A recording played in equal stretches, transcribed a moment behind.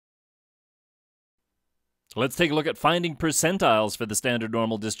Let's take a look at finding percentiles for the standard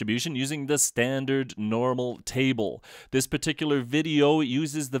normal distribution using the standard normal table. This particular video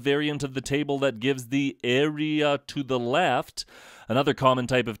uses the variant of the table that gives the area to the left. Another common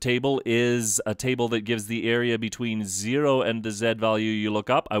type of table is a table that gives the area between 0 and the z value you look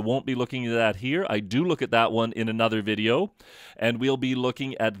up. I won't be looking at that here. I do look at that one in another video. And we'll be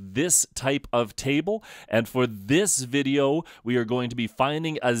looking at this type of table. And for this video, we are going to be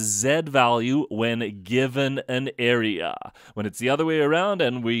finding a z value when given an area. When it's the other way around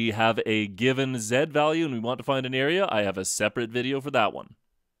and we have a given z value and we want to find an area, I have a separate video for that one.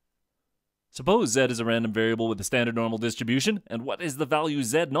 Suppose z is a random variable with a standard normal distribution, and what is the value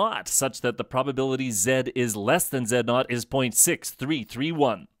z0 such that the probability z is less than z0 is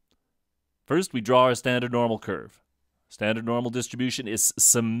 0.6331? First, we draw our standard normal curve. Standard normal distribution is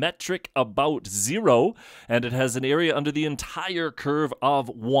symmetric about 0, and it has an area under the entire curve of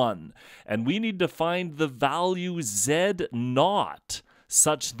 1. And we need to find the value z0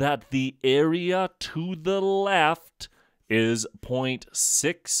 such that the area to the left is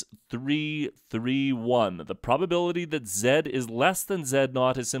 0.6331. The probability that z is less than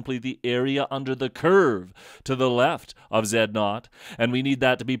z0 is simply the area under the curve to the left of z0, and we need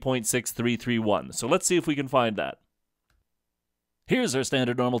that to be 0.6331. So let's see if we can find that. Here's our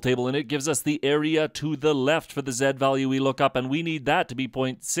standard normal table, and it gives us the area to the left for the z value we look up, and we need that to be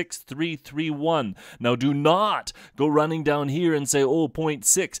 0.6331. Now, do not go running down here and say, oh,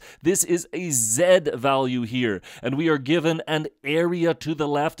 0.6. This is a z value here, and we are given an area to the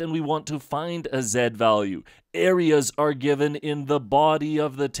left, and we want to find a z value. Areas are given in the body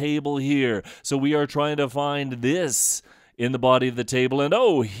of the table here, so we are trying to find this in the body of the table, and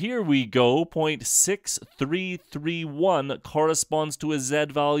oh, here we go, 0.6331 corresponds to a z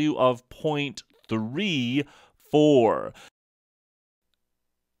value of 0.34.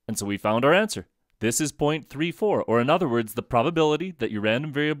 And so we found our answer. This is 0.34, or in other words, the probability that your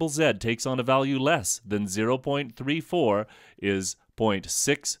random variable z takes on a value less than 0.34 is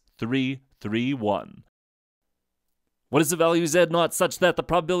 0.6331. What is the value z0 such that the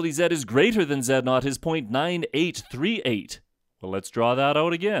probability z is greater than z0 is 0.9838? Well, let's draw that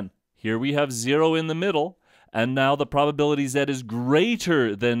out again. Here we have 0 in the middle, and now the probability z is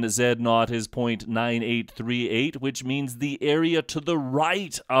greater than z0 is 0.9838, which means the area to the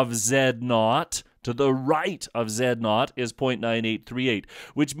right of z0 is 0.9838,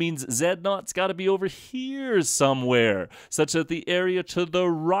 which means z0's got to be over here somewhere, such that the area to the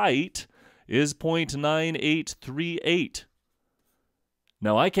right is 0.9838.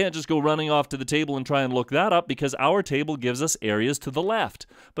 Now, I can't just go running off to the table and try and look that up because our table gives us areas to the left.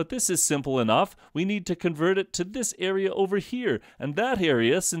 But this is simple enough. We need to convert it to this area over here. And that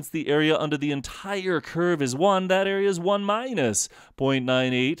area, since the area under the entire curve is 1, that area is 1 minus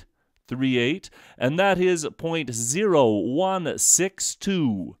 0.9838, and that is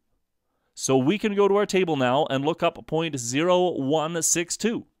 0.0162. So we can go to our table now and look up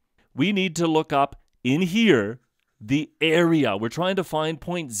 0.0162. We need to look up in here the area. We're trying to find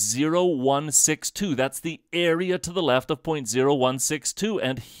 0.0162. That's the area to the left of 0.0162.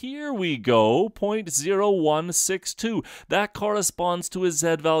 And here we go, 0.0162. That corresponds to a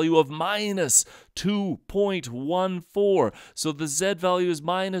z value of minus 2.14. So the z value is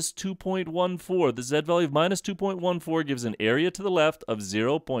minus 2.14. The z value of minus 2.14 gives an area to the left of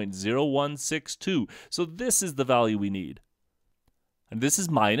 0.0162. So this is the value we need. And this is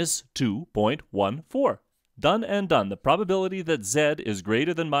minus 2.14. Done and done. The probability that z is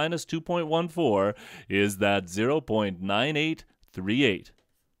greater than minus 2.14 is that 0.9838.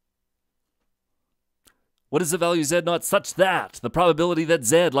 What is the value z0 such that the probability that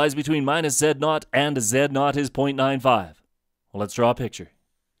z lies between minus z0 and z0 is 0.95? Well, let's draw a picture.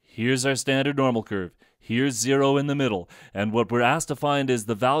 Here's our standard normal curve. Here's 0 in the middle. And what we're asked to find is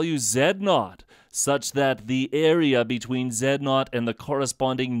the value z0 such that the area between z0 and the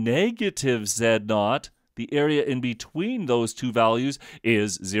corresponding negative z0, the area in between those two values,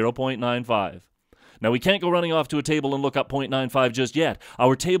 is 0.95. Now, we can't go running off to a table and look up 0.95 just yet.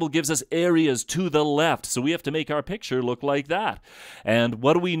 Our table gives us areas to the left, so we have to make our picture look like that. And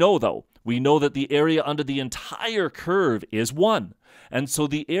what do we know, though? We know that the area under the entire curve is 1. And so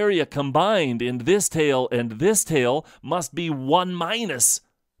the area combined in this tail and this tail must be 1 minus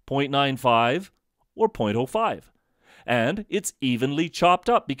 0.95 or 0.05. And it's evenly chopped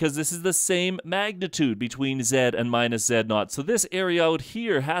up because this is the same magnitude between z and minus z0. So this area out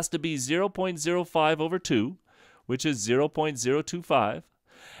here has to be 0.05 over 2, which is 0.025.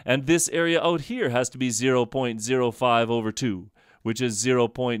 And this area out here has to be 0.05 over 2, which is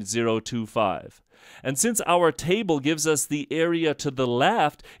 0.025. And since our table gives us the area to the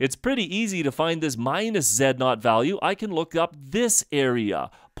left, it's pretty easy to find this minus z0 value. I can look up this area,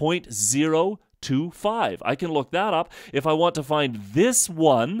 0.025. I can look that up. If I want to find this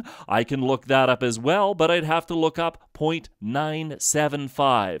one, I can look that up as well, but I'd have to look up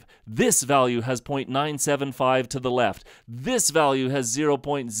 0.975. This value has 0.975 to the left. This value has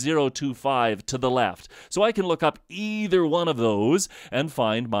 0.025 to the left. So I can look up either one of those and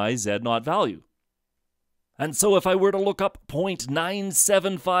find my z0 value. And so if I were to look up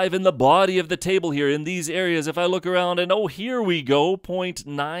 0.975 in the body of the table here, in these areas, if I look around and, oh, here we go,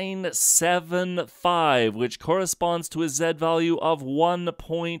 0.975, which corresponds to a z value of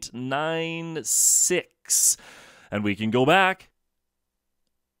 1.96. And we can go back.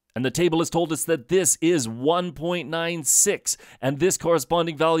 And the table has told us that this is 1.96, and this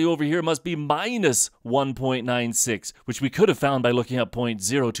corresponding value over here must be minus 1.96, which we could have found by looking up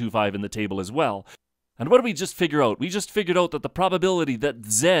 0.025 in the table as well. And what did we just figure out? We just figured out that the probability that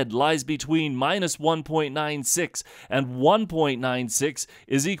z lies between minus 1.96 and 1.96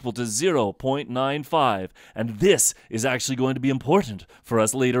 is equal to 0.95. And this is actually going to be important for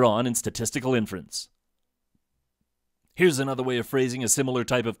us later on in statistical inference. Here's another way of phrasing a similar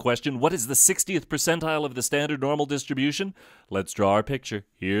type of question. What is the 60th percentile of the standard normal distribution? Let's draw our picture.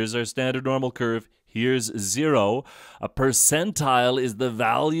 Here's our standard normal curve. Here's 0. A percentile is the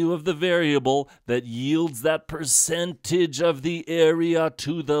value of the variable that yields that percentage of the area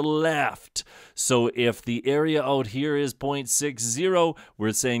to the left. So if the area out here is 0.60,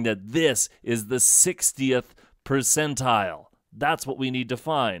 we're saying that this is the 60th percentile. That's what we need to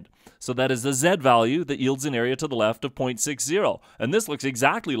find. So that is the z value that yields an area to the left of 0.60. And this looks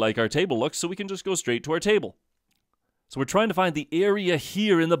exactly like our table looks, so we can just go straight to our table. So we're trying to find the area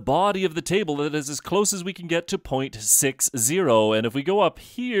here in the body of the table that is as close as we can get to 0.60. And if we go up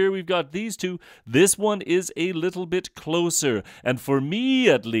here, we've got these two. This one is a little bit closer. And for me,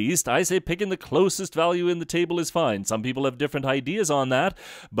 at least, I say picking the closest value in the table is fine. Some people have different ideas on that,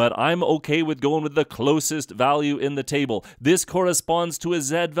 but I'm okay with going with the closest value in the table. This corresponds to a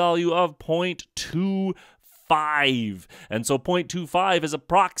z value of 0.25. And so 0.25 is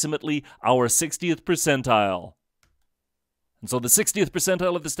approximately our 60th percentile. And so the 60th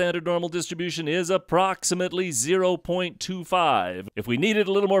percentile of the standard normal distribution is approximately 0.25. If we needed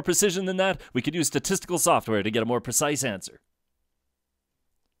a little more precision than that, we could use statistical software to get a more precise answer.